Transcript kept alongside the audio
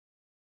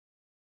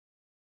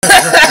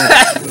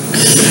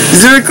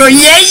Zurko,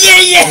 yeah.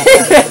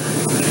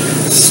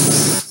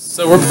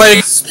 So we're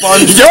playing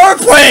Sponge. You're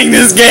playing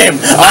this game.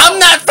 I'm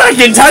not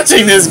fucking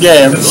touching this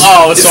game.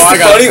 Oh, so I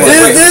got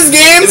this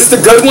game. Is this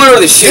the good one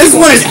or the shitty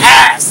one? This one is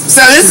ass.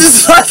 So this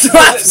is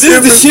This is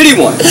the shitty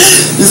one.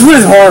 This one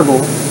is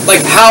horrible.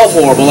 Like how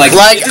horrible? Like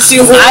I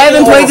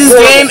haven't played this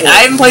game.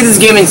 I haven't played this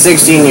game in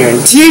 16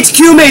 years.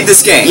 THQ made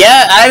this game.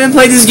 Yeah, I haven't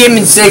played this game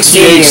in 16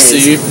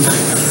 years.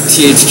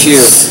 THQ.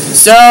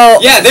 So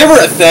yeah, they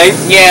were a thing.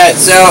 Yeah,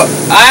 so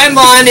I'm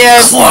on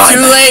it.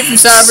 Too late from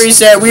Stop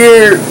Reset.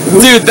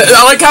 Dude,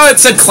 I like how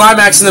it said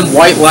climax and then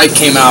white light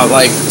came out.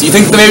 Like, do you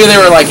think that maybe they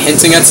were like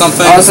hinting at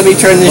something? Also, be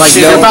turning this like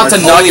shit you're over. about to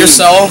nut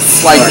yourself,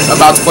 like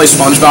about to play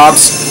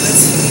SpongeBob's.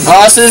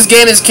 Also, this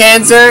game is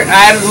cancer.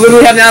 I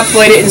literally have not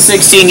played it in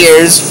 16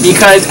 years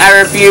because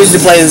I refuse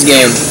to play this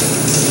game.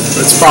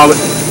 It's probably.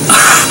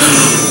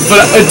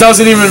 But it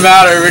doesn't even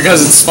matter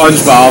because it's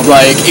SpongeBob.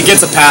 Like, it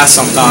gets a pass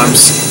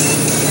sometimes.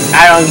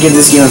 I don't give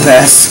this game a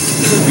pass.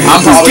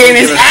 This game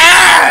is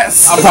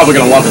ass! I'm probably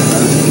gonna love it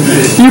then.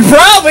 You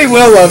probably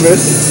will love it.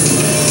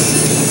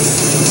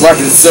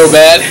 Fucking so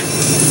bad.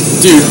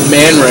 Dude,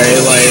 Man Ray,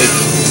 like...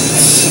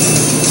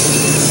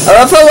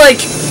 I love how, like,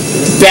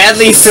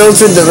 badly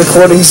filtered the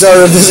recording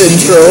sound of this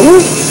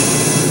intro.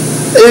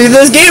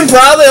 This game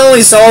probably only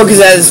sold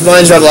because it has a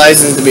SpongeBob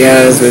license, to be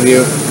honest with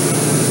you.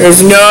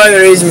 There's no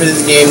other reason for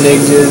this game to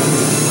exist.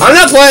 I'm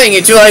not playing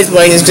it, too late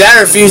playing this because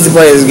I refuse to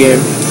play this game.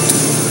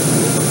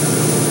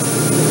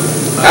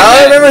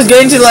 All I remember is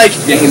getting to, like...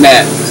 Yeah, hey,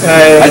 Matt.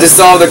 I just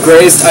saw the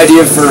greatest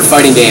idea for a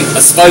fighting game.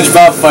 A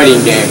SpongeBob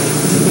fighting game.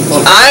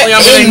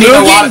 In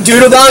movie,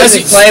 Doodlebug is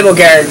a playable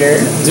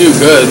character. Dude,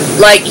 good.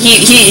 Like,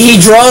 he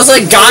draws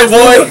like God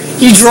Boy.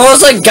 He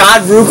draws like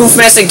God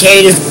Rugelfest and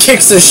Katie just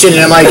kicks the shit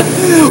and I'm like,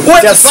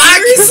 what the fuck?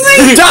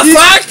 Seriously? The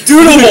fuck?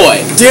 Doodle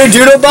Boy. Dude,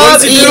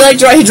 Doodlebug,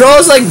 he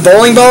draws like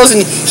bowling balls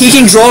and he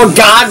can draw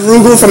God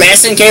Rugel from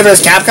SNK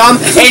vs. Capcom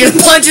and he just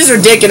punches her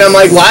dick and I'm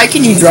like, why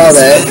can you draw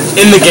that?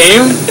 In the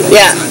game?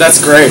 Yeah.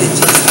 That's great.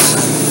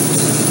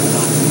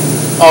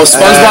 Oh,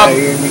 SpongeBob.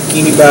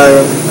 Bikini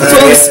Bottom. What's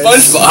wrong with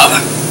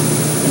SpongeBob?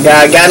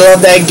 Gotta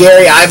love that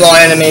Gary eyeball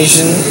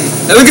animation.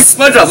 Now look at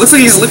SpongeBob. Looks like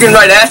he's looking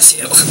right at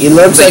you. He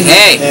looks like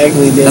hey,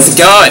 how's it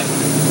going?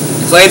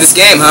 You playing this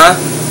game, huh?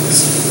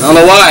 I don't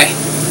know why.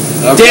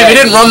 Okay. Damn, he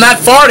didn't run that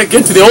far to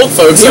get to the old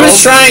folks. He was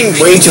trying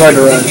way too hard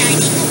to run.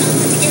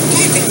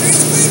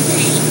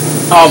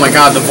 Oh my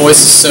god, the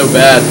voice is so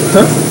bad.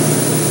 Huh?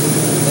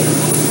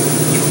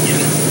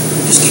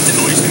 Just keep the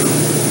noise down.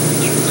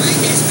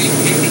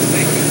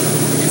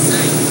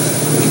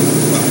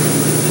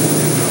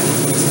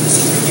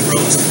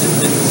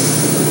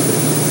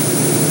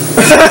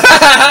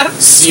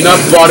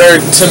 Peanut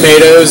butter,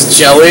 tomatoes,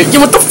 jelly.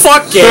 Yeah, what the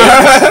fuck, game?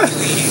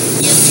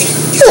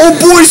 Oh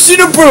boy,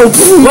 peanut butter.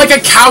 Like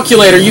a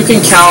calculator, you can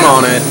count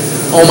on it.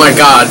 Oh my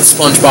god,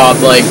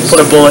 SpongeBob, like,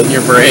 put a bullet in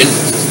your brain.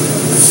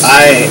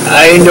 I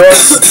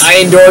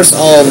endorse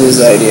all of this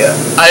idea.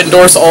 I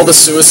endorse all the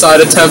suicide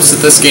attempts at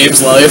this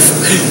game's life.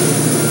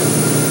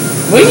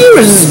 What year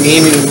was this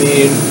game even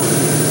made?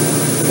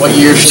 What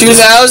year?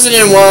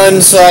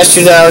 2001/2002.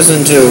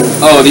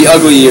 Oh, the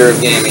ugly year of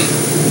gaming.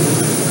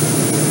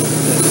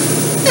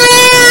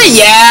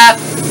 Yeah,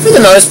 for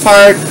the most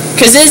part.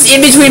 Cause it's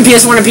in between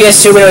PS1 and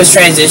PS2 when it was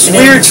transitioning.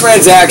 Weird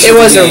transaction. It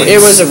was a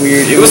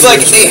weird. It was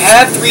like they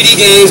had 3D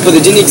games, but they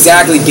didn't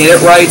exactly get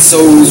it right, so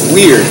it was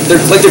weird.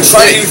 They're trying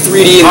to do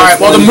 3D. All right.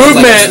 Well, the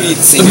movement.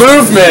 The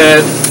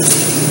movement.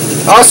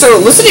 Also,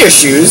 listen to your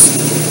shoes.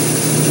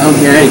 I don't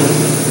hear anything.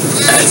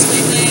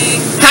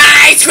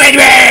 Hi,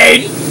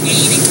 Squidward.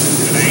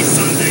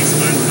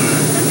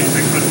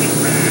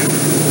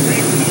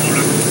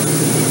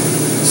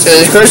 So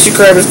the Krusty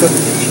Krab is good.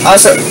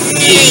 Also,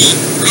 hey,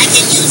 I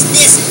can use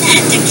this and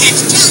that to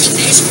catch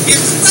jellyfish and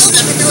throw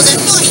them at those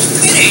annoying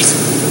critters.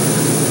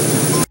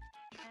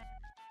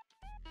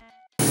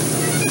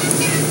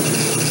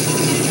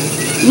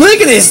 look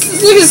at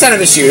this. Look at the sound of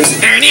his shoes.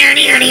 No,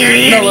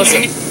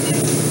 listen.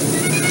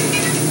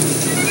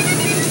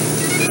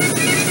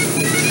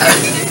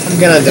 I'm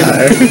gonna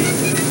die.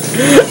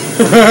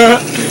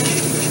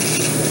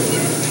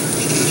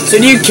 So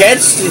do you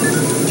catch?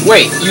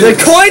 Wait, The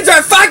coins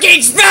are fucking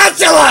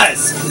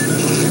spatulas!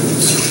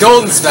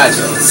 Golden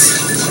spatulas.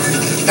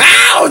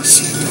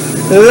 Ouch!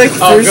 They're like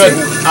oh, good.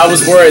 I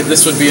was worried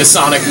this would be a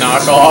Sonic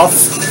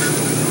knockoff.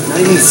 Not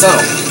even so.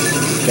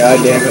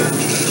 God damn it.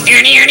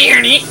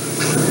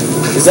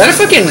 Is that a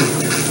fucking...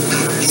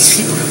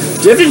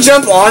 Do you have to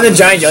jump on the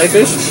giant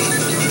jellyfish?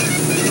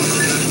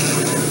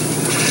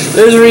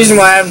 There's a reason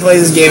why I haven't played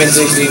this game in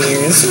 16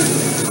 years.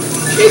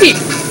 Maybe,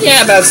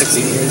 yeah, about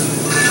 16 years.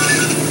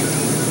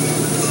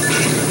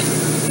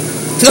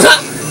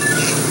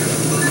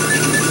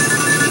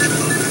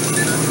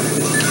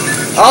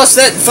 Oh, it's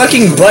that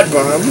fucking butt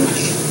bomb.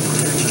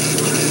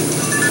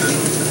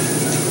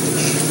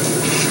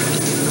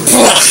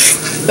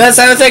 That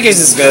sound effect is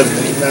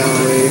disgusting. No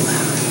way.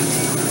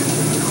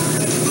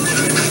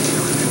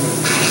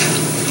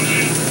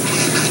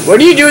 What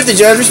do you do with the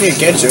jellyfish when you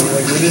catch them?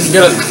 Like, you just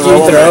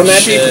throw them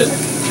at people?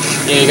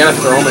 Yeah, you gotta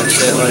throw them and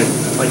shit like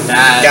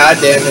that. God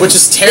damn it. Which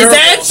is terrible. Is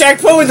that a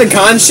checkpoint with the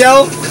conch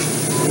shell?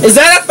 Is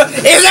that a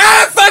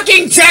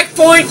fucking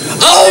checkpoint?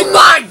 Oh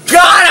my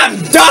god, I'm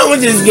done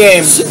with this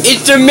game.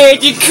 It's a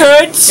magic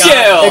conch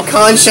shell. The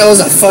conch shell is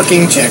a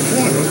fucking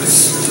checkpoint.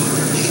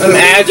 I'm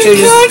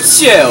actually conch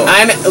shell.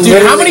 I'm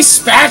Dude, how many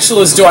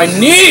spatulas do I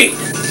need?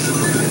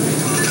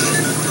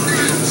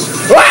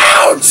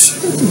 Ouch!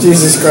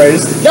 Jesus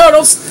Christ. No,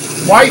 don't.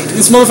 Why?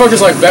 This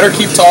motherfucker's like, better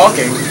keep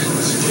talking.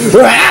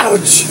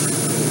 Ouch!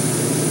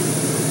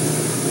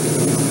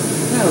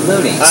 No,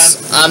 loading.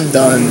 I'm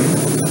done.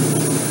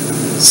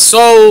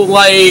 So,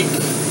 like,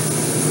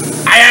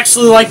 I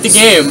actually like the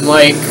game.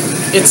 Like,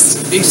 it's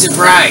Big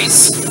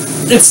surprise.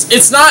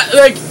 it's not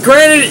like,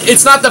 granted,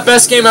 it's not the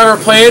best game I've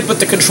ever played, but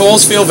the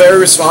controls feel very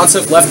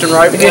responsive, left and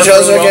right. The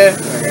controls are okay.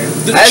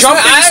 The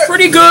jumping's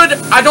pretty good.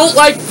 I don't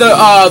like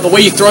the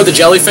way you throw the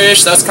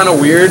jellyfish. That's kind of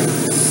weird.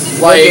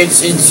 Like it's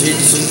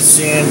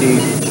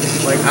sandy.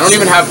 Like I don't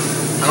even have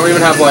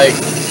like.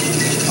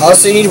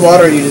 Also, you need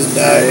water, you just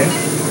die.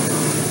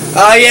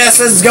 Yes,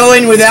 let's go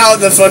in without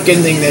the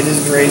fucking thing that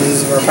just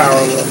raises our power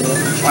level.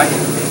 Why?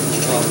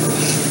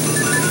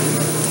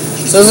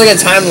 So there's like a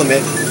time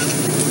limit.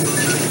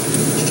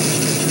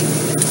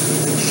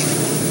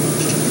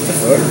 What the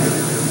fuck?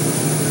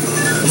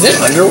 Is it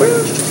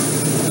underwear?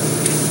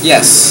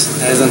 Yes,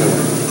 that is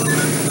underwear.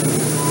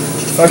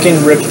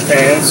 Fucking rip your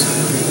pants.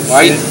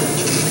 Why?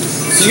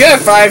 So you got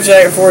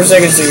 4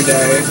 seconds to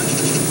die.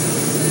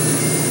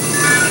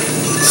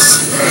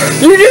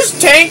 You just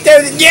tanked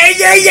out. Yeah.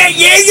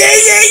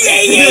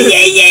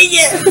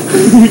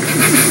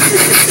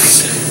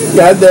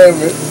 God damn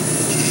it.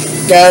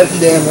 God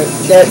damn it.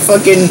 That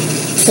fucking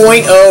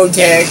 .0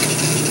 tech.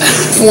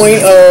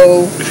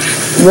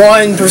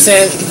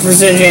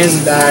 0.01% chance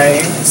to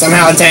die.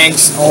 Somehow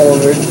tanks all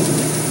over it.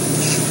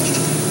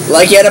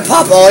 Like you had to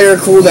pop all your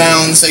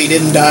cooldowns so you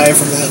didn't die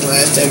from that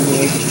last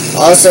technique.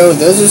 Also,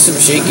 those are some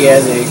shaky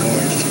ass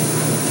acorns.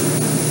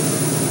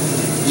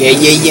 Yeah.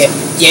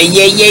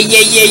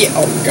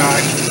 Oh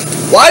god.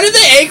 Why do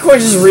the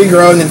acorns just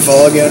regrow and then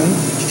fall again?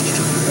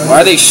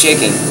 Why are they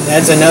shaking?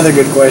 That's another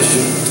good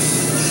question.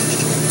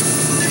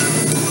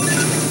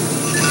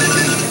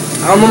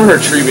 I don't remember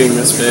her tree being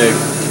this big.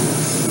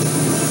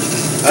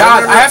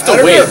 God, I have to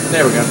wait.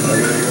 There we go.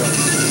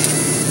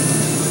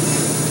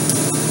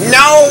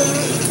 No!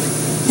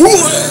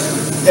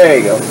 There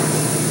you go.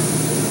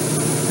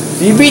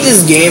 If you beat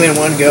this game in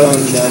one go,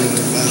 I'm done.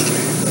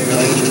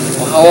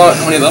 How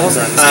many levels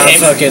are in this I game?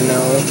 don't fucking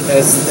know.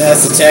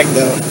 That's the tech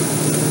though.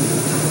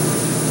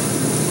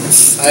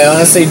 I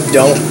honestly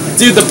don't.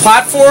 Dude, the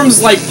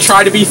platforms like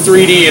try to be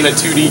 3D in a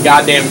 2D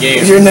goddamn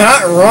game. You're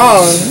not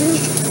wrong.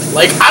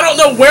 Like, I don't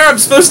know where I'm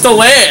supposed to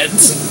land.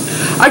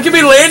 I could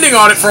be landing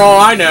on it for all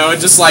I know, and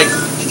just like.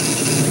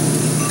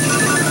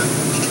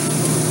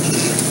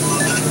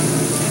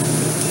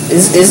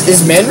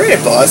 Is Manray a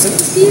boss in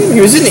this game? He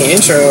was in the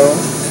intro.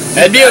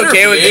 I'd be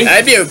okay with it.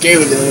 I'd be okay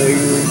with it.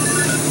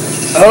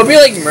 I hope he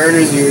like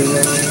murders you or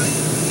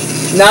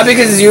something. Not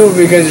because it's you, but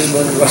because it's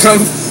SpongeBob.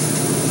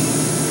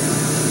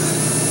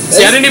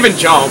 See, I didn't even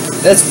jump.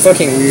 That's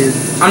fucking weird.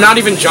 I'm not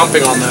even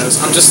jumping on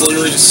those. I'm just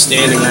literally just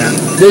standing there.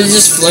 Did it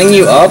just fling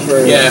you up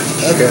or? Yeah.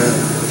 Okay.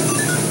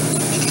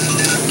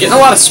 Getting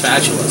a lot of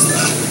spatulas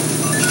though.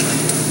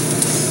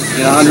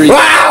 Get 100.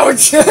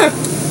 Ouch!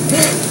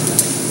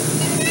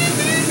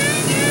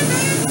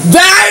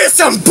 That is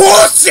some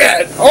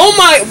bullshit! Oh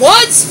my,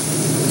 what?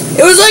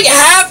 It was like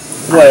half.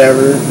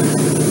 Whatever.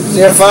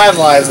 You have 5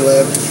 lives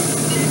left.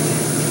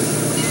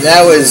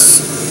 That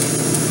was.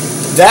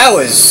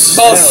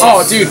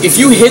 Oh, dude, if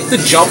you hit the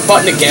jump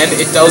button again,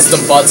 it does the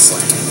butt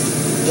slam.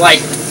 Like,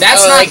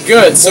 that's not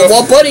good. So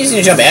what button is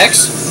gonna jump?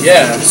 X?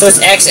 Yeah. So it's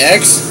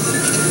XX?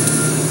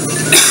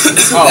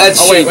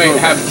 wait.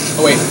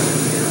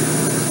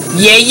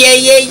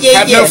 Yeah.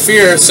 Have no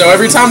fear. So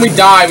every time we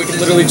die, we can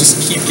literally just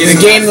keep getting.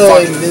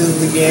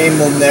 The game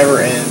will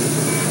never end.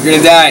 You're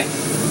gonna die.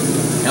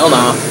 Hell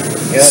no.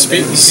 Yeah,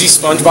 You see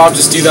SpongeBob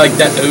just do like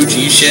that OG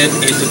shit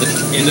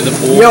into the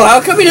pool. Yo,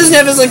 how come he doesn't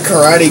have his like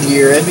karate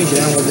gear? I'd be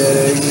down with that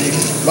actually.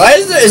 Why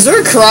is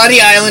there a Karate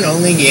Island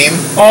only game?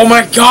 Oh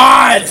my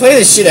god! Play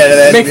the shit out of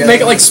that. Make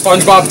it like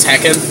SpongeBob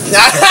Tekken.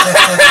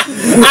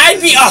 I'd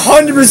be 100%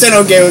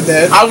 okay with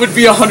that. I would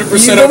be 100%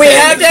 okay. But we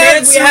have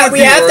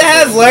to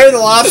have Larry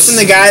the Lobster and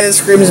the guy that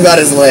screams about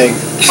his leg.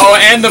 Oh,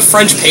 and the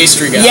French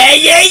pastry guy.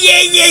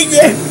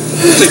 Yeah.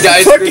 The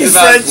guy screams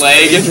about his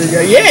leg.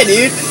 Yeah,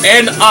 dude.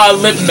 And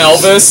Lip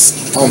Melvis.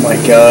 Oh my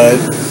god.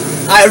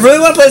 I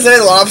really want to play Larry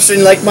the Lobster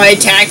and like my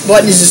attack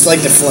button is just like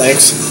the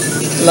flex.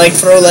 Like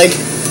throw like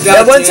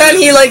that one time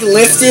he like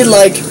lifted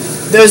like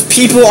those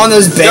people on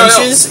those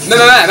benches. No,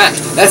 Matt.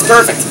 That's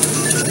perfect.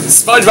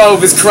 SpongeBob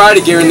with his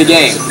karate gear in the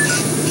game.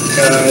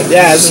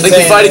 Yeah, that's like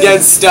you fight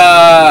against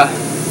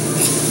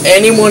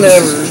anyone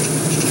ever.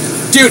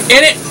 Dude,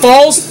 and it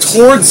falls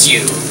towards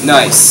you.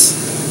 Nice.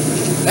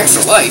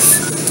 Extra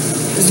life.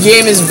 This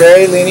game is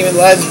very lenient with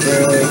lives,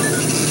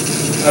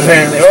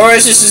 apparently. Or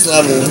it's just this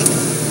level.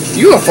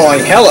 You are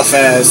falling hella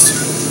fast.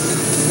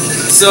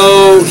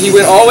 So he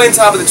went all the way on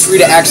top of the tree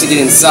to actually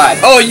get inside.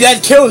 Oh,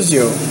 that kills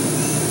you.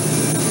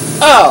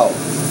 Oh.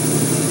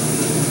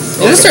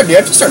 Do you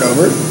have to start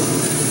over?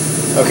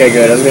 Okay,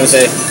 good. I was gonna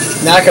say,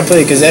 not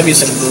complete, because that'd be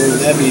some blue.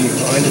 That'd be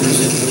 100%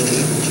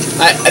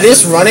 blue.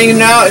 This running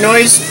now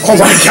noise. Oh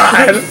my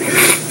god.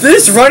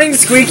 This running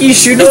squeaky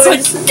shoe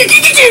noise.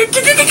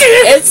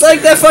 It's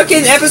like that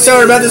fucking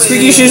episode about the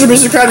squeaky shoes where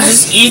Mr. Krabs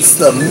just eats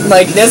them.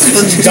 Like, that's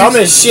the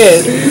dumbest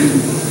shit.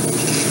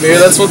 Maybe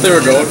that's what they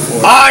were going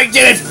for. I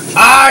did it!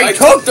 I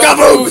took the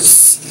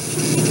boots!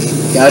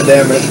 God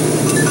damn it.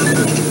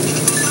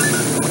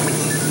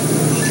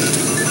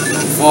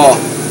 Oh.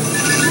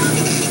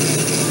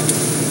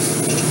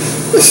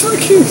 This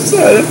fucking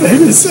side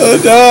effect is so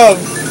dumb.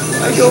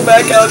 I go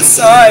back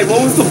outside.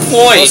 What was the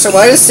point? So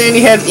why does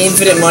Sandy have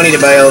infinite money to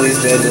buy all these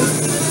badges?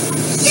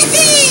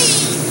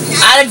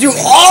 I had to do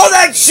all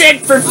that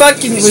shit for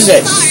fucking... Was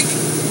that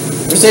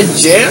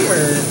jam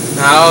or...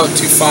 How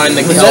to find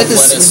the kelp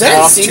lettuce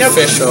off to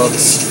fish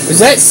hooks. Was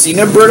that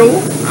Cena Brittle?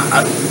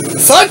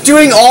 Fuck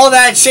doing all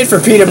that shit for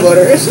peanut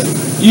butter.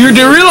 You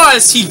do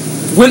realize he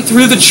went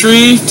through the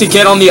tree to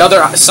get on the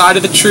other side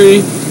of the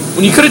tree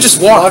when you could have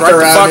just walked right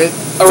around it.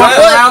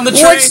 Around the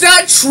tree. Well, it's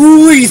not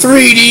truly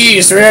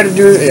 3D, so we had to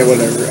do it. Yeah,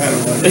 whatever. I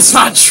don't know. It's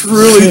not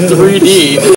truly 3D.